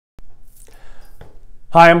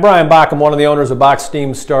Hi, I'm Brian Bach. I'm one of the owners of Bach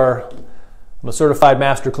Steam Star. I'm a certified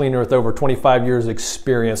master cleaner with over 25 years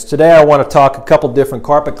experience. Today I want to talk a couple different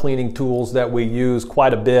carpet cleaning tools that we use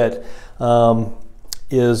quite a bit.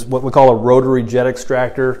 Is what we call a rotary jet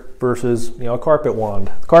extractor versus a carpet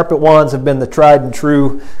wand. Carpet wands have been the tried and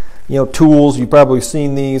true tools. You've probably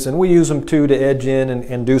seen these, and we use them too to edge in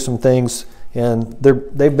and do some things, and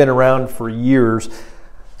they've been around for years.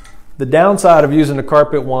 The downside of using a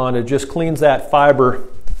carpet wand, it just cleans that fiber.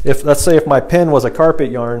 Let's say if my pen was a carpet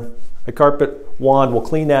yarn, a carpet wand will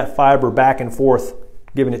clean that fiber back and forth,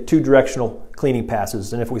 giving it 2 directional cleaning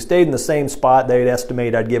passes. And if we stayed in the same spot, they'd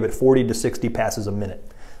estimate I'd give it 40 to 60 passes a minute.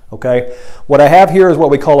 Okay, what I have here is what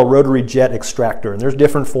we call a rotary jet extractor, and there's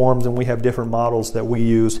different forms, and we have different models that we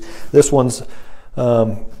use. This one's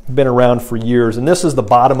been around for years, and this is the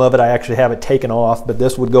bottom of it. I actually have it taken off, but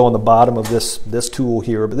this would go on the bottom of this tool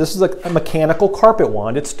here. But this is a mechanical carpet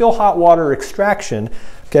wand. It's still hot water extraction,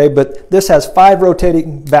 okay, but this has 5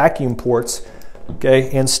 rotating vacuum ports,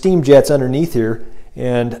 okay, and steam jets underneath here.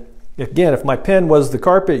 And again, if my pen was the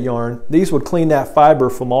carpet yarn, these would clean that fiber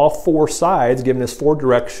from all 4 sides, giving us 4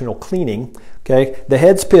 directional cleaning. Okay, the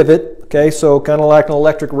heads pivot. Okay, so kind of like an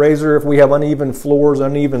electric razor if we have uneven floors,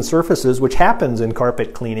 uneven surfaces, which happens in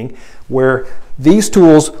carpet cleaning, where these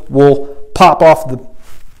tools will pop off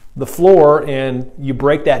the floor and you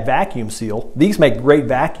break that vacuum seal. These make great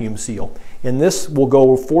vacuum seal, and this will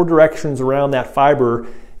go 4 directions around that fiber,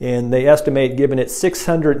 and they estimate giving it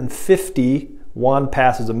 650 wand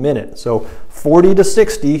passes a minute. So 40 to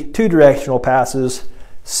 60 2-directional passes,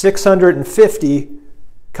 650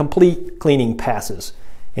 complete cleaning passes.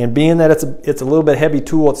 And being that it's a little bit heavy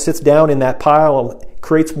tool, it sits down in that pile,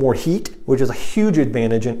 creates more heat, which is a huge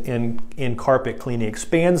advantage in carpet cleaning. It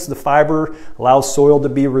expands the fiber, allows soil to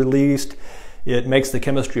be released. It makes the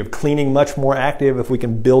chemistry of cleaning much more active if we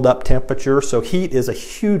can build up temperature. So heat is a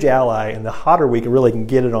huge ally, and the hotter we can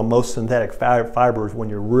get it on most synthetic fibers when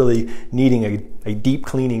you're really needing a deep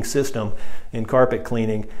cleaning system in carpet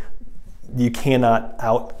cleaning. You cannot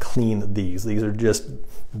out clean these. These are just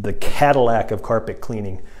the Cadillac of carpet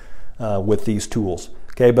cleaning with these tools.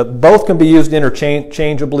 Okay, but both can be used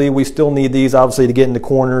interchangeably. We still need these obviously to get into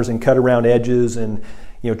corners and cut around edges and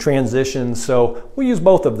transitions. So we use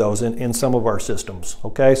both of those in some of our systems.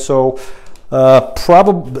 Okay, so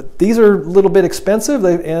probably these are a little bit expensive,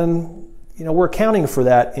 and we're accounting for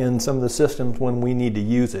that in some of the systems when we need to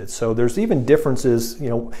use it. So there's even differences.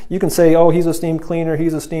 You can say, oh, he's a steam cleaner,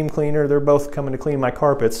 he's a steam cleaner, they're both coming to clean my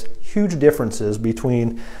carpets. Huge differences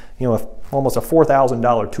between almost a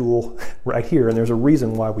 $4,000 tool right here, and there's a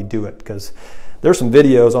reason why we do it, because there's some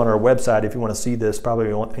videos on our website if you want to see this, probably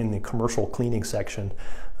in the commercial cleaning section,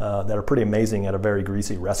 that are pretty amazing at a very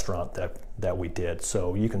greasy restaurant that we did.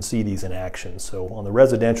 So you can see these in action. So on the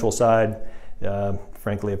residential side,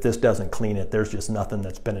 frankly, if this doesn't clean it, there's just nothing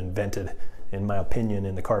that's been invented, in my opinion,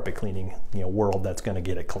 in the carpet cleaning world that's going to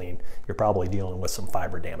get it clean. You're probably dealing with some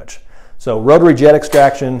fiber damage. So rotary jet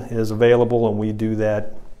extraction is available, and we do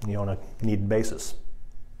that on a needed basis.